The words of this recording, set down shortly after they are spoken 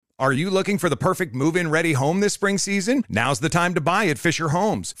Are you looking for the perfect move-in ready home this spring season? Now's the time to buy at Fisher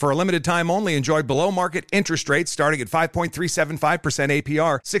Homes. For a limited time only, enjoy below-market interest rates starting at 5.375%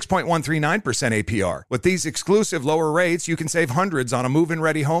 APR, 6.139% APR. With these exclusive lower rates, you can save hundreds on a move-in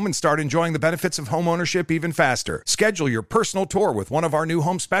ready home and start enjoying the benefits of homeownership even faster. Schedule your personal tour with one of our new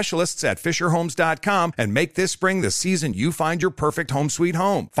home specialists at FisherHomes.com and make this spring the season you find your perfect home sweet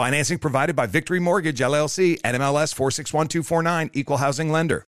home. Financing provided by Victory Mortgage, LLC, NMLS 461249, Equal Housing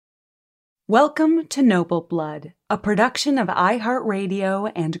Lender. Welcome to Noble Blood, a production of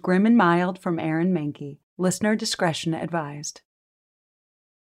iHeartRadio and Grim and Mild from Aaron Mahnke. Listener discretion advised.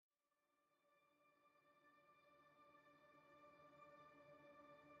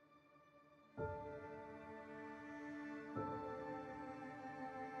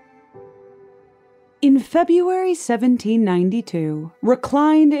 In February 1792,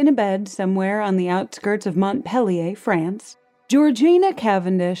 reclined in a bed somewhere on the outskirts of Montpellier, France, Georgina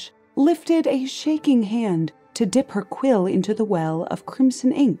Cavendish lifted a shaking hand to dip her quill into the well of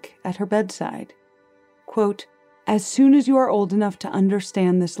crimson ink at her bedside. Quote, "As soon as you are old enough to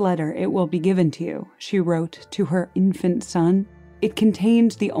understand this letter, it will be given to you," she wrote to her infant son. "It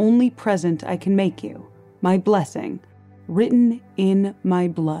contains the only present I can make you, my blessing, written in my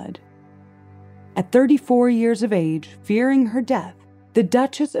blood." At 34 years of age, fearing her death, the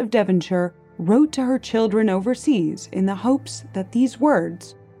Duchess of Devonshire wrote to her children overseas in the hopes that these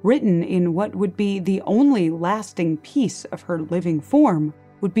words, written in what would be the only lasting piece of her living form,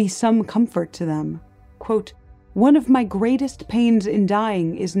 would be some comfort to them. Quote, "One of my greatest pains in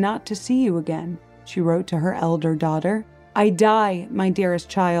dying is not to see you again," she wrote to her elder daughter. "I die, my dearest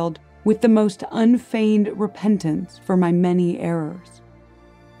child, with the most unfeigned repentance for my many errors."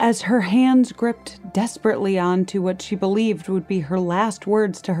 As her hands gripped desperately on to what she believed would be her last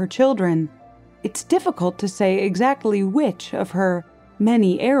words to her children, it's difficult to say exactly which of her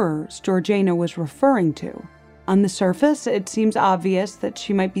many errors Georgina was referring to. On the surface, it seems obvious that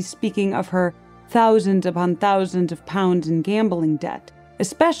she might be speaking of her thousands upon thousands of pounds in gambling debt,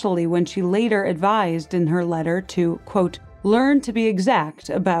 especially when she later advised in her letter to, quote, "learn to be exact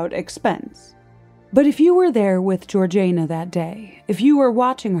about expense." But if you were there with Georgina that day, if you were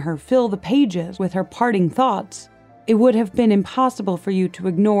watching her fill the pages with her parting thoughts, it would have been impossible for you to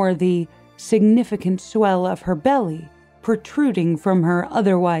ignore the significant swell of her belly protruding from her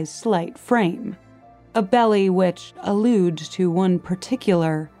otherwise slight frame, a belly which alludes to one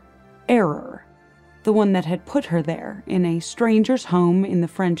particular error, the one that had put her there in a stranger's home in the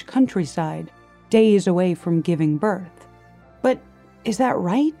French countryside, days away from giving birth. But is that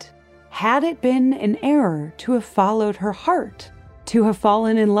right? Had it been an error to have followed her heart, to have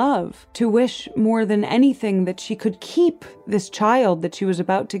fallen in love, to wish more than anything that she could keep this child that she was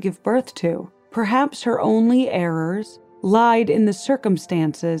about to give birth to? Perhaps her only errors lied in the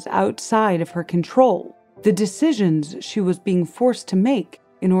circumstances outside of her control, the decisions she was being forced to make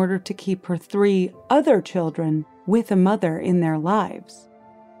in order to keep her 3 other children with a mother in their lives.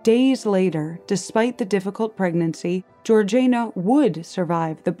 Days later, despite the difficult pregnancy, Georgina would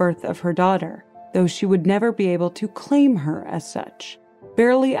survive the birth of her daughter, though she would never be able to claim her as such.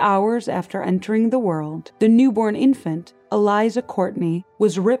 Barely hours after entering the world, the newborn infant, Eliza Courtney,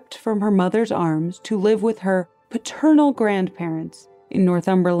 was ripped from her mother's arms to live with her paternal grandparents in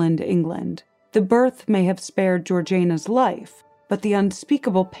Northumberland, England. The birth may have spared Georgina's life, but the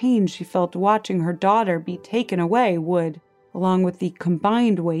unspeakable pain she felt watching her daughter be taken away would, along with the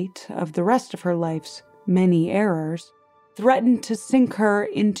combined weight of the rest of her life's many errors, threaten to sink her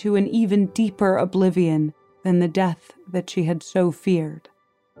into an even deeper oblivion than the death that she had so feared.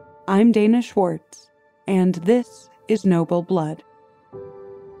 I'm Dana Schwartz, and this is Noble Blood.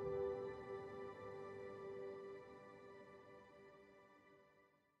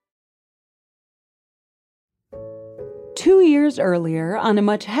 Two years earlier, on a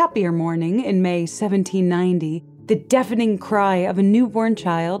much happier morning in May 1790, the deafening cry of a newborn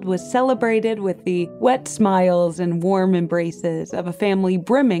child was celebrated with the wet smiles and warm embraces of a family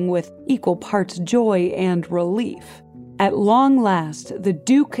brimming with equal parts joy and relief. At long last, the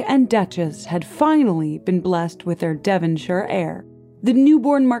Duke and Duchess had finally been blessed with their Devonshire heir. The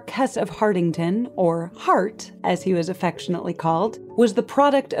newborn Marquess of Hartington, or Hart, as he was affectionately called, was the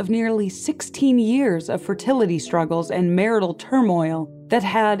product of nearly 16 years of fertility struggles and marital turmoil that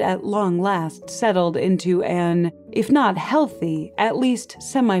had at long last settled into an, if not healthy, at least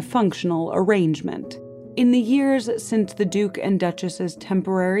semi-functional arrangement. In the years since the Duke and Duchess's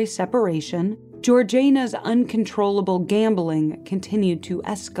temporary separation, Georgina's uncontrollable gambling continued to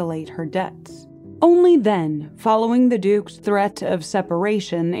escalate her debts. Only then, following the Duke's threat of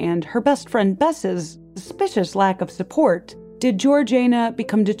separation and her best friend Bess's suspicious lack of support, did Georgiana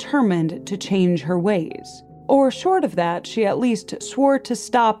become determined to change her ways. Or short of that, she at least swore to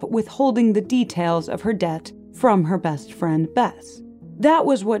stop withholding the details of her debt from her best friend Bess. That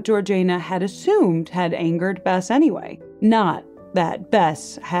was what Georgiana had assumed had angered Bess anyway, not that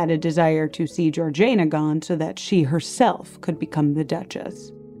Bess had a desire to see Georgiana gone so that she herself could become the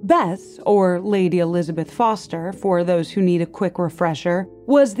Duchess. Bess, or Lady Elizabeth Foster, for those who need a quick refresher,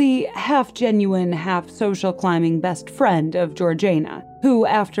 was the half-genuine, half-social climbing best friend of Georgiana, who,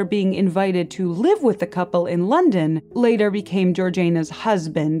 after being invited to live with the couple in London, later became Georgiana's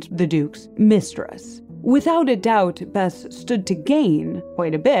husband, the Duke's mistress. Without a doubt, Bess stood to gain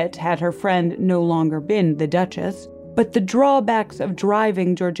quite a bit had her friend no longer been the Duchess, but the drawbacks of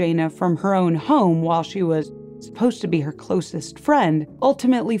driving Georgiana from her own home while she was supposed to be her closest friend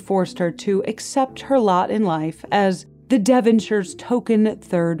ultimately forced her to accept her lot in life as the Devonshire's token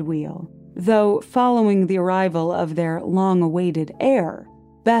third wheel. Though following the arrival of their long-awaited heir,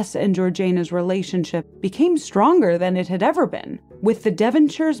 Bess and Georgiana's relationship became stronger than it had ever been. With the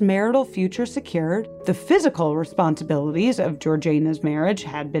Devonshire's marital future secured, the physical responsibilities of Georgiana's marriage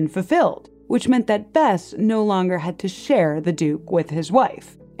had been fulfilled, which meant that Bess no longer had to share the Duke with his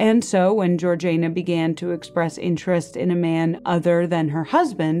wife. And so when Georgiana began to express interest in a man other than her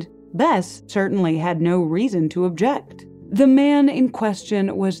husband, Bess certainly had no reason to object. The man in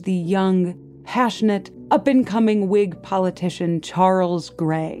question was the young, passionate, up-and-coming Whig politician Charles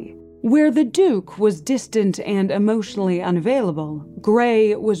Grey. Where the Duke was distant and emotionally unavailable,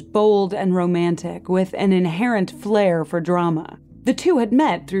 Grey was bold and romantic with an inherent flair for drama. The two had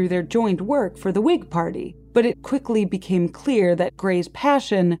met through their joint work for the Whig Party, but it quickly became clear that Grey's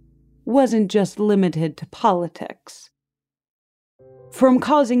passion wasn't just limited to politics. From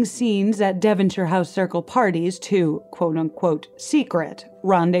causing scenes at Devonshire House Circle parties to, quote-unquote, secret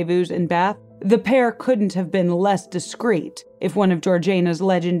rendezvous in Bath, the pair couldn't have been less discreet if one of Georgiana's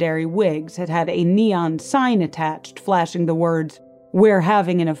legendary wigs had had a neon sign attached flashing the words, "We're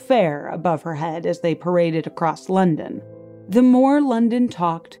having an affair," above her head as they paraded across London. The more London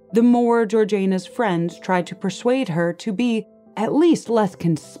talked, the more Georgiana's friends tried to persuade her to be at least less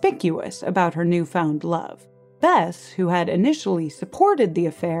conspicuous about her newfound love. Bess, who had initially supported the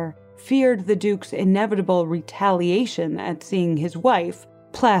affair, feared the Duke's inevitable retaliation at seeing his wife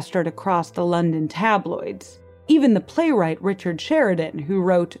plastered across the London tabloids. Even the playwright Richard Sheridan, who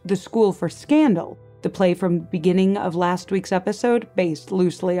wrote The School for Scandal, the play from the beginning of last week's episode, based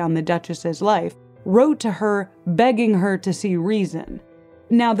loosely on the Duchess's life, wrote to her begging her to see reason.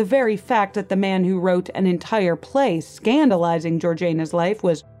 Now, the very fact that the man who wrote an entire play scandalizing Georgiana's life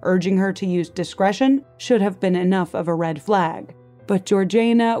was urging her to use discretion should have been enough of a red flag. But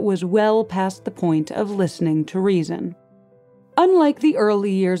Georgiana was well past the point of listening to reason. Unlike the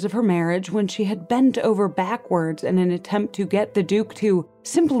early years of her marriage, when she had bent over backwards in an attempt to get the Duke to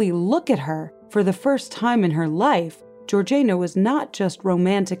simply look at her for the first time in her life, Georgiana was not just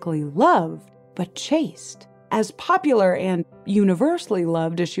romantically loved, but chaste. As popular and universally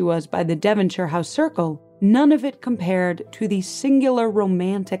loved as she was by the Devonshire House Circle, none of it compared to the singular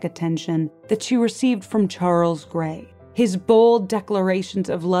romantic attention that she received from Charles Grey. His bold declarations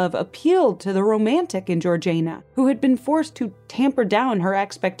of love appealed to the romantic in Georgiana, who had been forced to tamper down her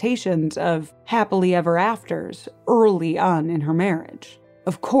expectations of happily ever afters early on in her marriage.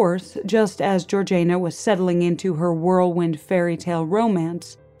 Of course, just as Georgiana was settling into her whirlwind fairy tale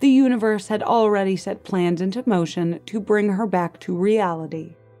romance, the universe had already set plans into motion to bring her back to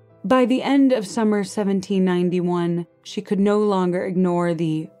reality. By the end of summer 1791, she could no longer ignore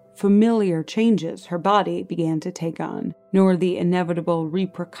the familiar changes her body began to take on, nor the inevitable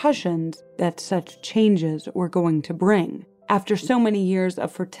repercussions that such changes were going to bring. After so many years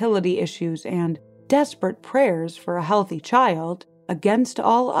of fertility issues and desperate prayers for a healthy child, against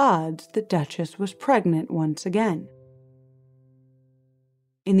all odds, the Duchess was pregnant once again.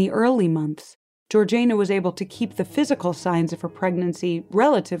 In the early months, Georgiana was able to keep the physical signs of her pregnancy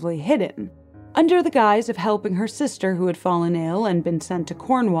relatively hidden. Under the guise of helping her sister who had fallen ill and been sent to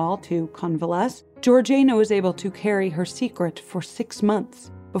Cornwall to convalesce, Georgiana was able to carry her secret for 6 months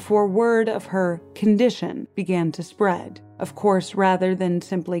before word of her condition began to spread. Of course, rather than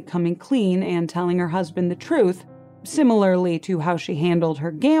simply coming clean and telling her husband the truth, similarly to how she handled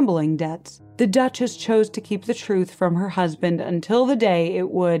her gambling debts, the Duchess chose to keep the truth from her husband until the day it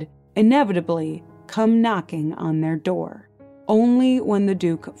would, inevitably, come knocking on their door. Only when the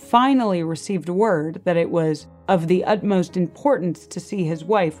Duke finally received word that it was of the utmost importance to see his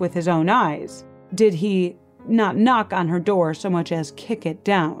wife with his own eyes did he not knock on her door so much as kick it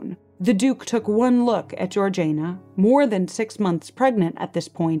down. The Duke took one look at Georgiana, more than 6 months pregnant at this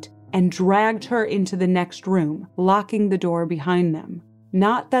point, and dragged her into the next room, locking the door behind them.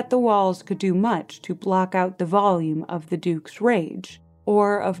 Not that the walls could do much to block out the volume of the Duke's rage,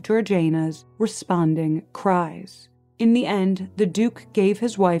 or of Georgiana's responding cries. In the end, the Duke gave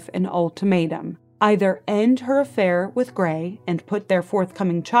his wife an ultimatum: either end her affair with Grey and put their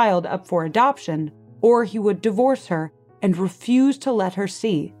forthcoming child up for adoption, or he would divorce her and refuse to let her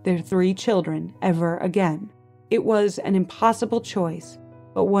see their 3 children ever again. It was an impossible choice,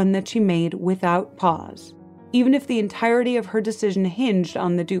 but one that she made without pause. Even if the entirety of her decision hinged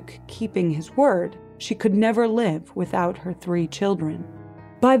on the Duke keeping his word, she could never live without her 3 children.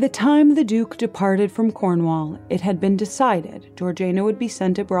 By the time the Duke departed from Cornwall, it had been decided Georgiana would be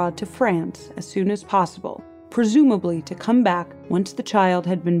sent abroad to France as soon as possible, presumably to come back once the child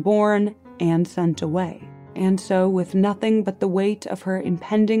had been born and sent away. And so, with nothing but the weight of her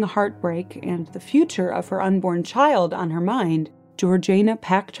impending heartbreak and the future of her unborn child on her mind, Georgiana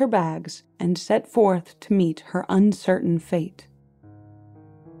packed her bags and set forth to meet her uncertain fate.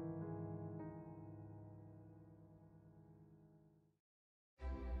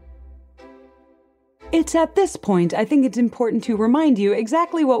 It's at this point I think it's important to remind you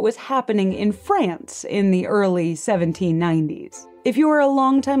exactly what was happening in France in the early 1790s. If you are a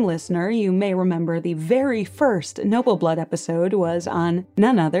longtime listener, you may remember the very first Noble Blood episode was on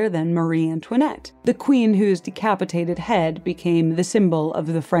none other than Marie Antoinette, the queen whose decapitated head became the symbol of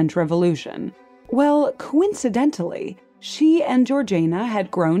the French Revolution. Well, coincidentally, she and Georgiana had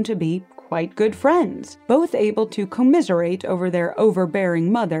grown to be quite good friends, both able to commiserate over their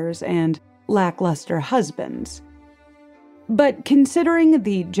overbearing mothers and lackluster husbands. But considering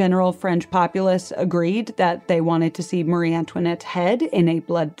the general French populace agreed that they wanted to see Marie Antoinette's head in a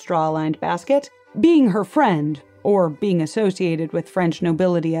blood straw-lined basket, being her friend, or being associated with French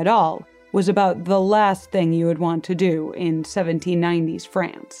nobility at all, was about the last thing you would want to do in 1790s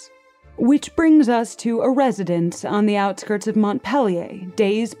France. Which brings us to a residence on the outskirts of Montpellier,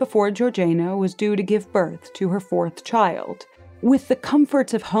 days before Georgiana was due to give birth to her 4th child. With the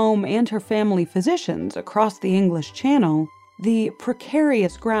comforts of home and her family physicians across the English Channel, the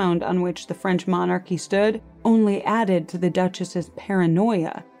precarious ground on which the French monarchy stood only added to the Duchess's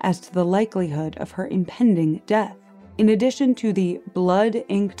paranoia as to the likelihood of her impending death. In addition to the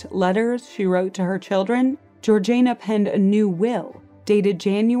blood-inked letters she wrote to her children, Georgiana penned a new will, dated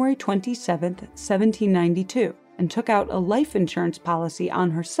January 27, 1792, and took out a life insurance policy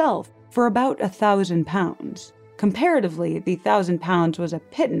on herself for about £1,000. Comparatively, the £1,000 was a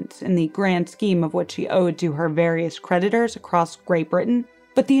pittance in the grand scheme of what she owed to her various creditors across Great Britain,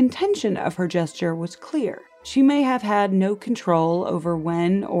 but the intention of her gesture was clear. She may have had no control over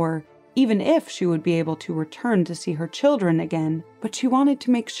when or even if she would be able to return to see her children again, but she wanted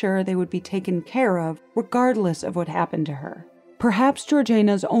to make sure they would be taken care of regardless of what happened to her. Perhaps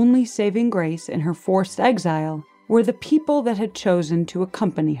Georgiana's only saving grace in her forced exile were the people that had chosen to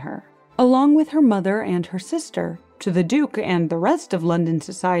accompany her. Along with her mother and her sister, to the Duke and the rest of London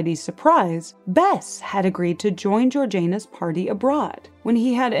society's surprise, Bess had agreed to join Georgiana's party abroad. When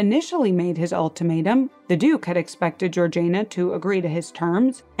he had initially made his ultimatum, the Duke had expected Georgiana to agree to his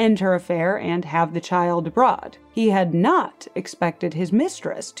terms, end her affair, and have the child abroad. He had not expected his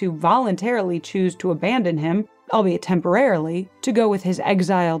mistress to voluntarily choose to abandon him, albeit temporarily, to go with his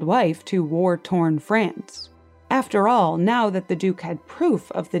exiled wife to war-torn France. After all, now that the Duke had proof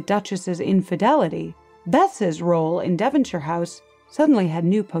of the Duchess's infidelity, Bess's role in Devonshire House suddenly had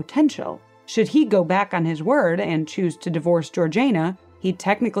new potential. Should he go back on his word and choose to divorce Georgiana, he'd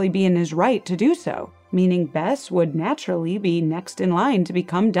technically be in his right to do so, meaning Bess would naturally be next in line to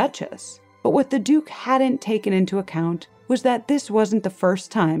become Duchess. But what the Duke hadn't taken into account was that this wasn't the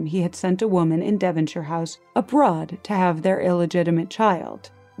first time he had sent a woman in Devonshire House abroad to have their illegitimate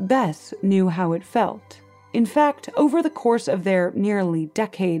child. Bess knew how it felt. In fact, over the course of their nearly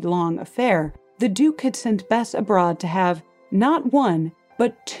decade-long affair, the Duke had sent Bess abroad to have not one,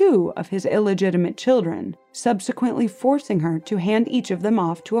 but 2 of his illegitimate children, subsequently forcing her to hand each of them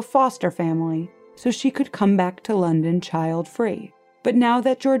off to a foster family so she could come back to London child-free. But now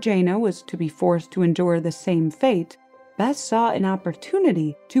that Georgiana was to be forced to endure the same fate, Bess saw an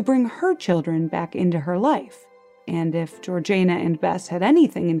opportunity to bring her children back into her life. And if Georgiana and Bess had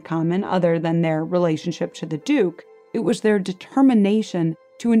anything in common other than their relationship to the Duke, it was their determination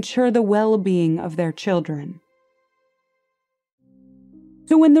to ensure the well-being of their children.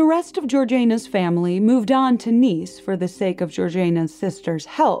 So when the rest of Georgiana's family moved on to Nice for the sake of Georgiana's sister's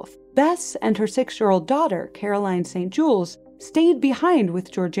health, Bess and her 6-year-old daughter, Caroline St. Jules, stayed behind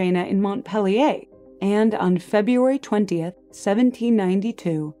with Georgiana in Montpellier, and on February 20th,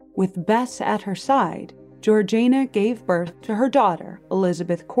 1792, with Bess at her side, Georgiana gave birth to her daughter,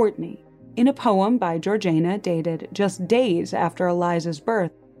 Elizabeth Courtney. In a poem by Georgiana dated just days after Eliza's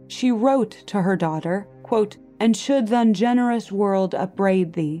birth, she wrote to her daughter, quote, "And should th' ungenerous world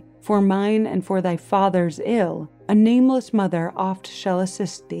upbraid thee, for mine and for thy father's ill, a nameless mother oft shall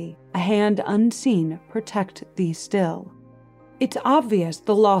assist thee, a hand unseen protect thee still." It's obvious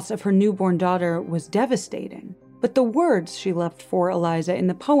the loss of her newborn daughter was devastating, but the words she left for Eliza in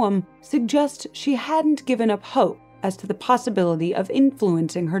the poem suggest she hadn't given up hope as to the possibility of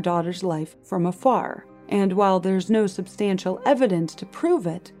influencing her daughter's life from afar. And while there's no substantial evidence to prove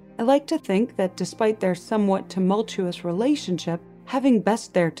it, I like to think that despite their somewhat tumultuous relationship, having Bess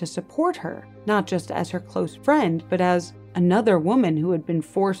there to support her, not just as her close friend, but as another woman who had been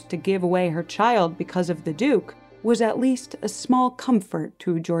forced to give away her child because of the Duke, was at least a small comfort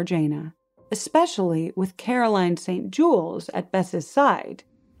to Georgiana, especially with Caroline St. Jules at Bess's side,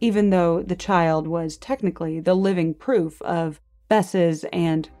 even though the child was technically the living proof of Bess's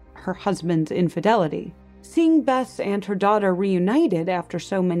and her husband's infidelity. Seeing Bess and her daughter reunited after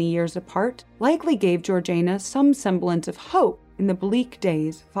so many years apart likely gave Georgiana some semblance of hope in the bleak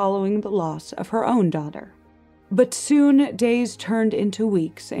days following the loss of her own daughter. But soon days turned into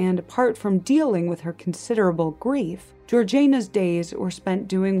weeks, and apart from dealing with her considerable grief, Georgiana's days were spent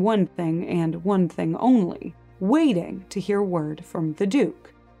doing one thing and one thing only, waiting to hear word from the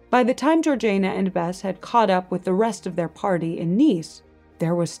Duke. By the time Georgiana and Bess had caught up with the rest of their party in Nice,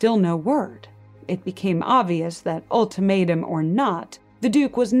 there was still no word. It became obvious that, ultimatum or not, the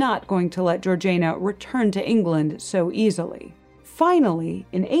Duke was not going to let Georgiana return to England so easily. Finally,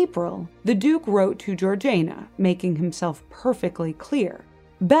 in April, the Duke wrote to Georgiana, making himself perfectly clear.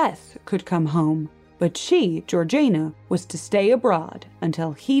 Bess could come home, but she, Georgiana, was to stay abroad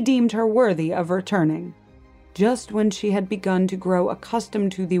until he deemed her worthy of returning. Just when she had begun to grow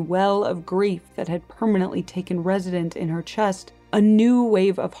accustomed to the well of grief that had permanently taken residence in her chest, a new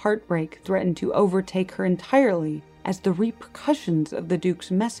wave of heartbreak threatened to overtake her entirely as the repercussions of the Duke's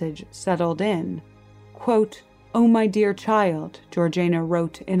message settled in. Quote, "Oh, my dear child," Georgiana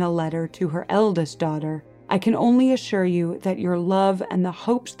wrote in a letter to her eldest daughter, "I can only assure you that your love and the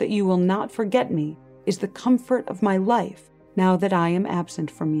hopes that you will not forget me is the comfort of my life now that I am absent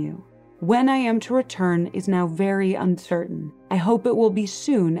from you. When I am to return is now very uncertain. I hope it will be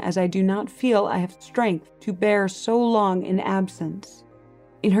soon, as I do not feel I have strength to bear so long in absence."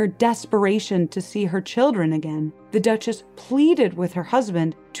 In her desperation to see her children again, the Duchess pleaded with her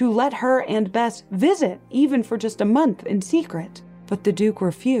husband to let her and Bess visit, even for just a month in secret. But the Duke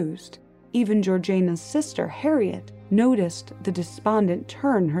refused. Even Georgiana's sister, Harriet, noticed the despondent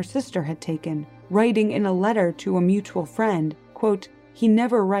turn her sister had taken, writing in a letter to a mutual friend, quote, "He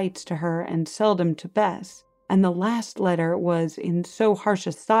never writes to her and seldom to Bess, and the last letter was in so harsh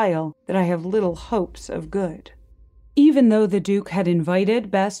a style that I have little hopes of good." Even though the Duke had invited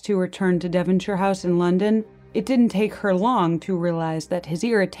Bess to return to Devonshire House in London, it didn't take her long to realize that his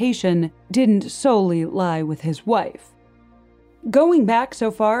irritation didn't solely lie with his wife. Going back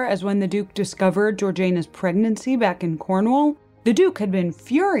so far as when the Duke discovered Georgiana's pregnancy back in Cornwall, the Duke had been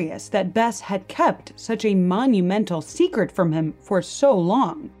furious that Bess had kept such a monumental secret from him for so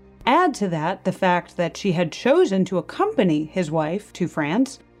long. Add to that the fact that she had chosen to accompany his wife to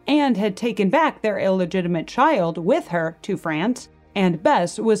France and had taken back their illegitimate child with her to France, and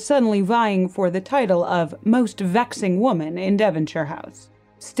Bess was suddenly vying for the title of most vexing woman in Devonshire House.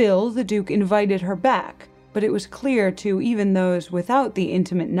 Still, the Duke invited her back, but it was clear to even those without the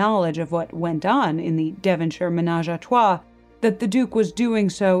intimate knowledge of what went on in the Devonshire ménage à trois that the Duke was doing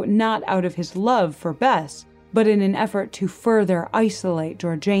so not out of his love for Bess, but in an effort to further isolate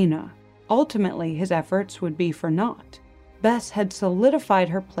Georgiana. Ultimately, his efforts would be for naught. Bess had solidified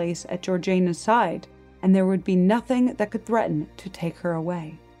her place at Georgiana's side, and there would be nothing that could threaten to take her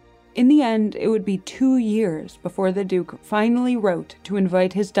away. In the end, it would be 2 years before the Duke finally wrote to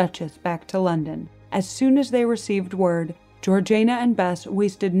invite his Duchess back to London. As soon as they received word, Georgiana and Bess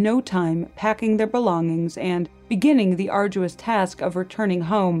wasted no time packing their belongings and beginning the arduous task of returning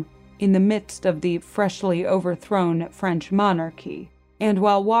home in the midst of the freshly overthrown French monarchy. And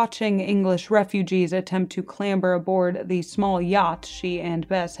while watching English refugees attempt to clamber aboard the small yacht she and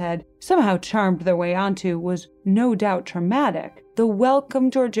Bess had somehow charmed their way onto was no doubt traumatic, the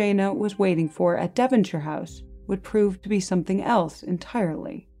welcome Georgiana was waiting for at Devonshire House would prove to be something else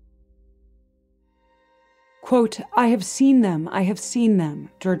entirely. Quote, I have seen them,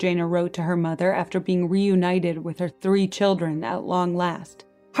 Georgiana wrote to her mother after being reunited with her 3 children at long last.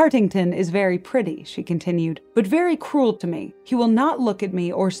 Hartington is very pretty, she continued, but very cruel to me. He will not look at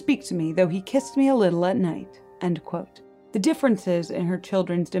me or speak to me, though he kissed me a little at night. End quote. The differences in her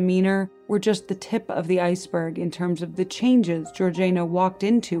children's demeanor were just the tip of the iceberg in terms of the changes Georgiana walked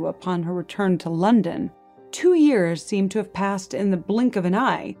into upon her return to London. 2 years seemed to have passed in the blink of an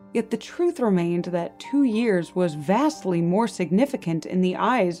eye, yet the truth remained that 2 years was vastly more significant in the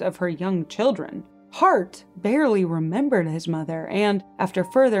eyes of her young children. Hart barely remembered his mother and, after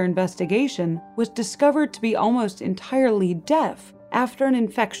further investigation, was discovered to be almost entirely deaf after an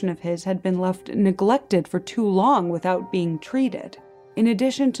infection of his had been left neglected for too long without being treated. In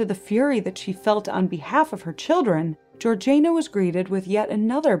addition to the fury that she felt on behalf of her children, Georgiana was greeted with yet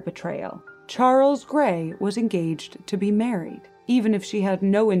another betrayal. Charles Grey was engaged to be married. Even if she had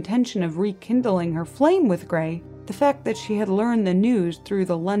no intention of rekindling her flame with Grey, the fact that she had learned the news through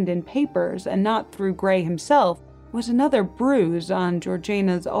the London papers and not through Grey himself was another bruise on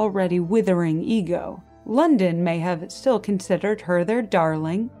Georgiana's already withering ego. London may have still considered her their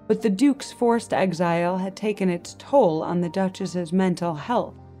darling, but the Duke's forced exile had taken its toll on the Duchess's mental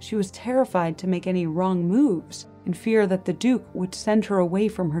health. She was terrified to make any wrong moves, in fear that the Duke would send her away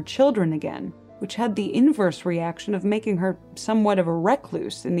from her children again, which had the inverse reaction of making her somewhat of a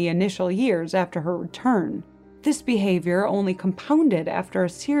recluse in the initial years after her return. This behavior only compounded after a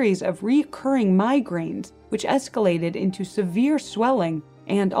series of recurring migraines, which escalated into severe swelling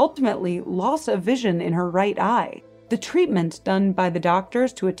and ultimately loss of vision in her right eye. The treatments done by the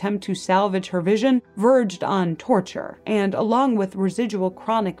doctors to attempt to salvage her vision verged on torture, and along with residual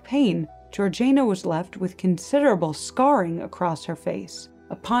chronic pain, Georgiana was left with considerable scarring across her face.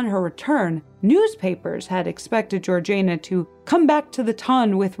 Upon her return, newspapers had expected Georgiana to come back to the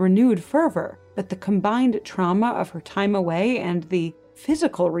ton with renewed fervor, but the combined trauma of her time away and the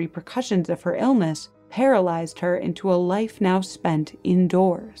physical repercussions of her illness paralyzed her into a life now spent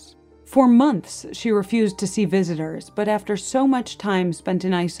indoors. For months, she refused to see visitors, but after so much time spent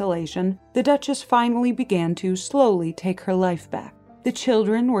in isolation, the Duchess finally began to slowly take her life back. The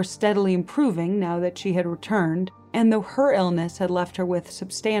children were steadily improving now that she had returned, and though her illness had left her with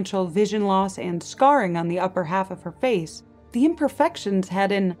substantial vision loss and scarring on the upper half of her face, the imperfections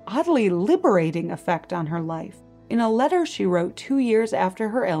had an oddly liberating effect on her life. In a letter she wrote 2 years after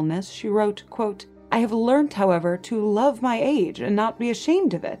her illness, she wrote, quote, "I have learned, however, to love my age and not be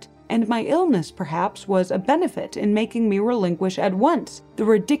ashamed of it, and my illness perhaps was a benefit in making me relinquish at once the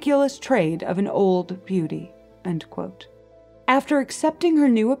ridiculous trade of an old beauty." End quote. After accepting her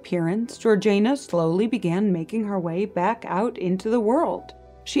new appearance, Georgiana slowly began making her way back out into the world.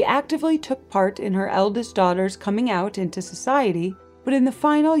 She actively took part in her eldest daughter's coming out into society, but in the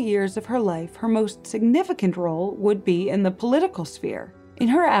final years of her life, her most significant role would be in the political sphere. In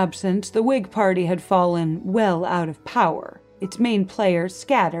her absence, the Whig Party had fallen well out of power. Its main players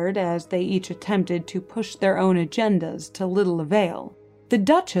scattered as they each attempted to push their own agendas to little avail. The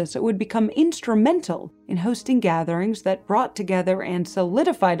Duchess would become instrumental in hosting gatherings that brought together and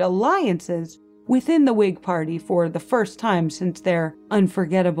solidified alliances within the Whig Party for the first time since their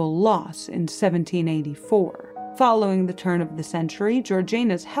unforgettable loss in 1784. Following the turn of the century,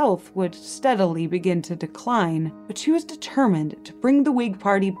 Georgiana's health would steadily begin to decline, but she was determined to bring the Whig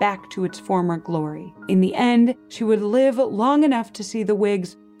Party back to its former glory. In the end, she would live long enough to see the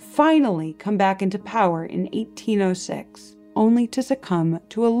Whigs finally come back into power in 1806, only to succumb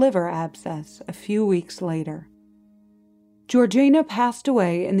to a liver abscess a few weeks later. Georgiana passed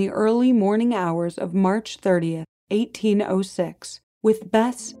away in the early morning hours of March 30th, 1806, with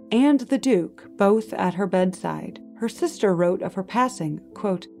Bess and the Duke both at her bedside. Her sister wrote of her passing,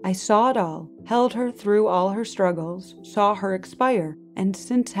 quote, "I saw it all, held her through all her struggles, saw her expire, and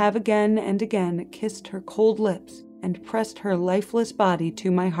since have again and again kissed her cold lips and pressed her lifeless body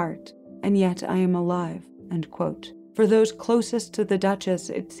to my heart, and yet I am alive." End quote. For those closest to the Duchess,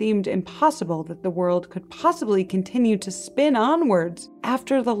 it seemed impossible that the world could possibly continue to spin onwards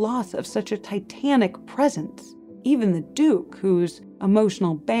after the loss of such a titanic presence. Even the Duke, whose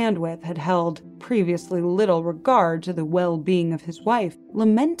emotional bandwidth had held previously little regard to the well-being of his wife,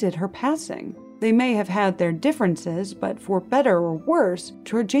 lamented her passing. They may have had their differences, but for better or worse,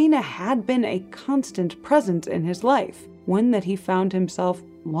 Georgiana had been a constant presence in his life, one that he found himself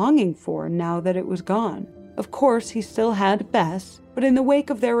longing for now that it was gone. Of course, he still had Bess, but in the wake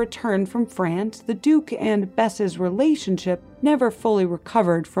of their return from France, the Duke and Bess's relationship never fully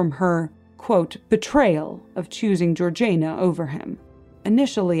recovered from her, quote, betrayal of choosing Georgiana over him.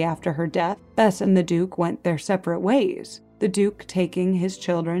 Initially after her death, Bess and the Duke went their separate ways, the Duke taking his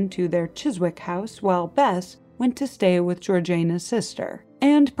children to their Chiswick house while Bess went to stay with Georgiana's sister.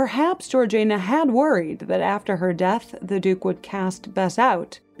 And perhaps Georgiana had worried that after her death, the Duke would cast Bess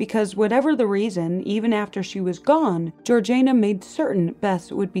out, because whatever the reason, even after she was gone, Georgiana made certain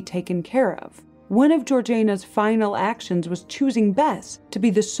Bess would be taken care of. one of Georgiana's final actions was choosing Bess to be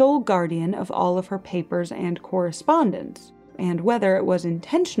the sole guardian of all of her papers and correspondence. And whether it was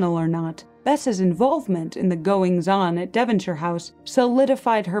intentional or not, Bess's involvement in the goings-on at Devonshire House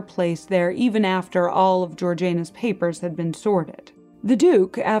solidified her place there even after all of Georgiana's papers had been sorted. The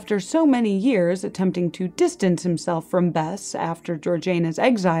Duke, after so many years attempting to distance himself from Bess after Georgiana's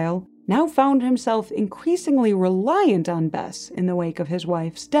exile, now found himself increasingly reliant on Bess in the wake of his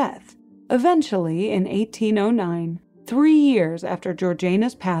wife's death. Eventually, in 1809, 3 years after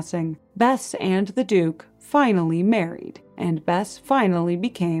Georgiana's passing, Bess and the Duke finally married, and Bess finally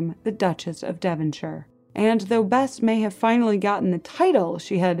became the Duchess of Devonshire. And though Bess may have finally gotten the title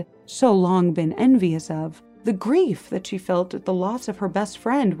she had so long been envious of, the grief that she felt at the loss of her best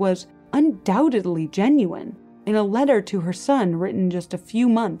friend was undoubtedly genuine. In a letter to her son written just a few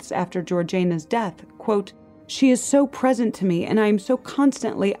months after Georgiana's death, quote, "She is so present to me and I am so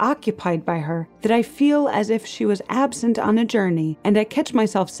constantly occupied by her that I feel as if she was absent on a journey, and I catch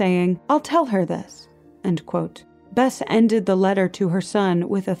myself saying, 'I'll tell her this.'" End quote. Bess ended the letter to her son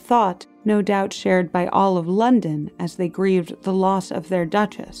with a thought no doubt shared by all of London as they grieved the loss of their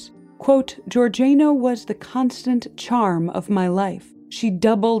Duchess. Quote, "Georgiana was the constant charm of my life. She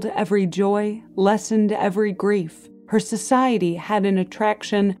doubled every joy, lessened every grief. Her society had an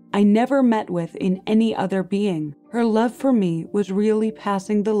attraction I never met with in any other being. Her love for me was really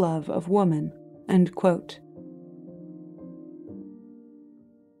passing the love of woman." End quote.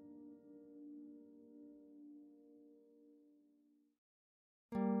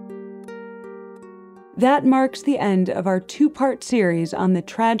 That marks the end of our 2-part series on the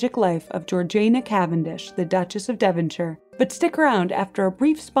tragic life of Georgiana Cavendish, the Duchess of Devonshire. But stick around after a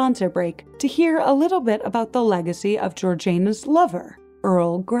brief sponsor break to hear a little bit about the legacy of Georgiana's lover,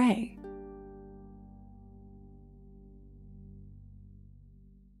 Earl Grey.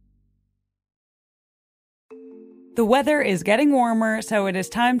 The weather is getting warmer, so it is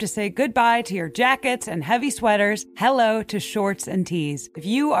time to say goodbye to your jackets and heavy sweaters. Hello to shorts and tees. If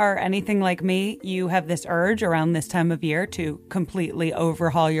you are anything like me, you have this urge around this time of year to completely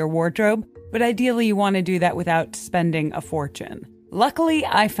overhaul your wardrobe, but ideally you want to do that without spending a fortune. Luckily,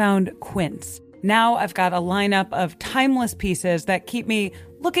 I found Quince. Now I've got a lineup of timeless pieces that keep me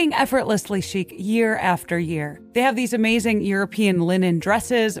looking effortlessly chic year after year. They have these amazing European linen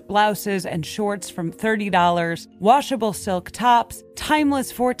dresses, blouses, and shorts from $30, washable silk tops,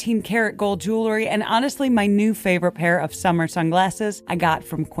 timeless 14-karat gold jewelry, and honestly, my new favorite pair of summer sunglasses I got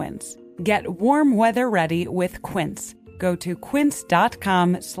from Quince. Get warm weather ready with Quince. Go to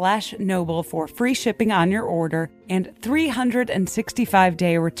quince.com/noble for free shipping on your order and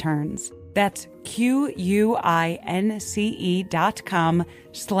 365-day returns. That's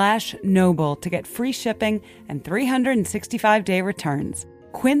QUINCE.com/noble to get free shipping and 365-day returns.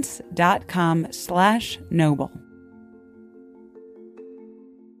 Quince.com/noble.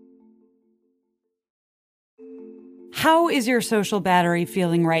 How is your social battery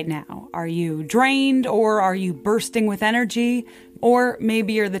feeling right now? Are you drained, or are you bursting with energy? Or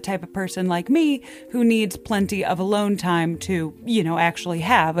maybe you're the type of person like me who needs plenty of alone time to, actually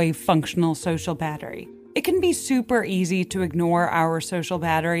have a functional social battery. It can be super easy to ignore our social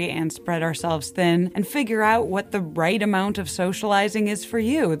battery and spread ourselves thin and figure out what the right amount of socializing is for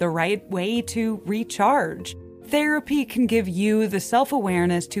you, the right way to recharge. Therapy can give you the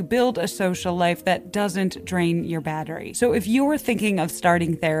self-awareness to build a social life that doesn't drain your battery. So if you're thinking of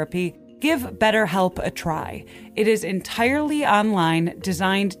starting therapy, give BetterHelp a try. It is entirely online,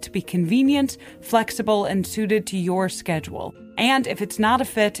 designed to be convenient, flexible, and suited to your schedule. And if it's not a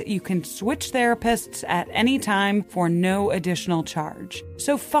fit, you can switch therapists at any time for no additional charge.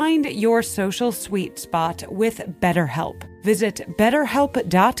 So find your social sweet spot with BetterHelp. Visit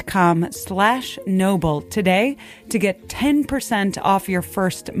betterhelp.com/noble today to get 10% off your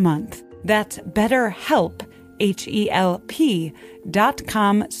first month. That's BetterHelp,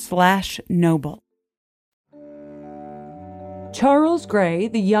 HELP.com/noble. Charles Grey,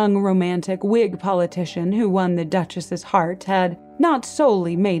 the young romantic Whig politician who won the Duchess's heart, had not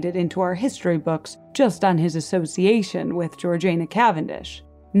solely made it into our history books just on his association with Georgiana Cavendish,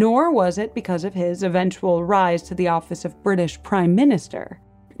 nor was it because of his eventual rise to the office of British Prime Minister.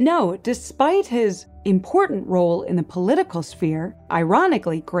 No, despite his important role in the political sphere,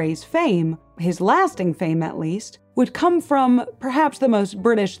 ironically, Grey's fame, his lasting fame at least, would come from perhaps the most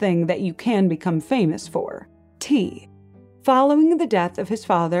British thing that you can become famous for: tea. Following the death of his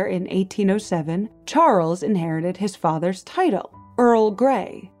father in 1807, Charles inherited his father's title, Earl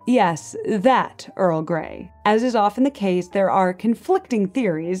Grey. Yes, that Earl Grey. As is often the case, there are conflicting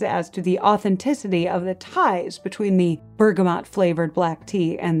theories as to the authenticity of the ties between the bergamot-flavored black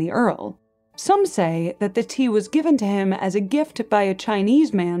tea and the Earl. Some say that the tea was given to him as a gift by a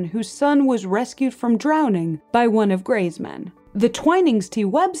Chinese man whose son was rescued from drowning by one of Grey's men. The Twinings Tea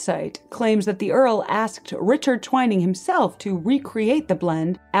website claims that the Earl asked Richard Twining himself to recreate the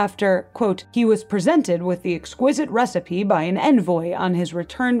blend after, quote, he was presented with the exquisite recipe by an envoy on his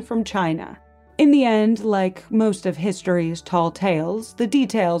return from China. In the end, like most of history's tall tales, the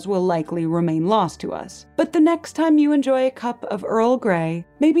details will likely remain lost to us. But the next time you enjoy a cup of Earl Grey,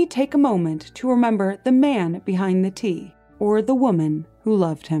 maybe take a moment to remember the man behind the tea, or the woman who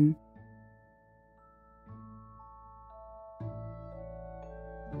loved him.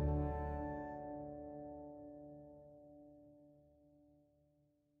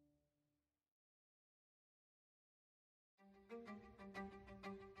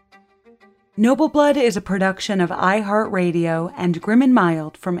 Noble Blood is a production of iHeartRadio and Grim and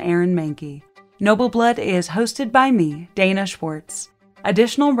Mild from Aaron Mahnke. Noble Blood is hosted by me, Dana Schwartz.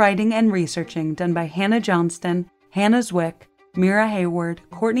 Additional writing and researching done by Hannah Johnston, Hannah Zwick, Mira Hayward,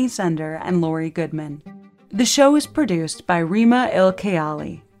 Courtney Sender, and Lori Goodman. The show is produced by Rima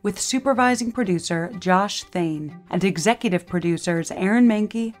Il-Kayali, with supervising producer Josh Thane and executive producers Aaron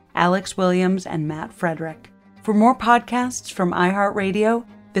Mahnke, Alex Williams, and Matt Frederick. For more podcasts from iHeartRadio,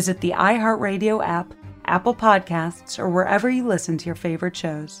 visit the iHeartRadio app, Apple Podcasts, or wherever you listen to your favorite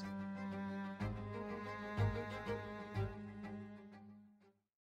shows.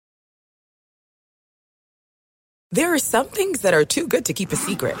 There are some things that are too good to keep a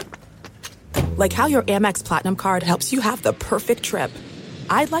secret. Like how your Amex Platinum card helps you have the perfect trip.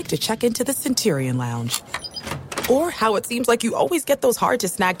 I'd like to check into the Centurion Lounge. Or how it seems like you always get those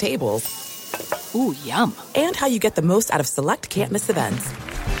hard-to-snag tables. Ooh, yum. And how you get the most out of select can't-miss events.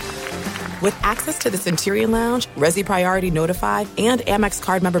 With access to the Centurion Lounge, Resi Priority Notified, and Amex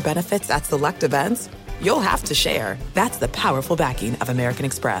card member benefits at select events, you'll have to share. That's the powerful backing of American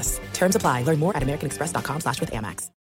Express. Terms apply. Learn more at americanexpress.com/withAmex.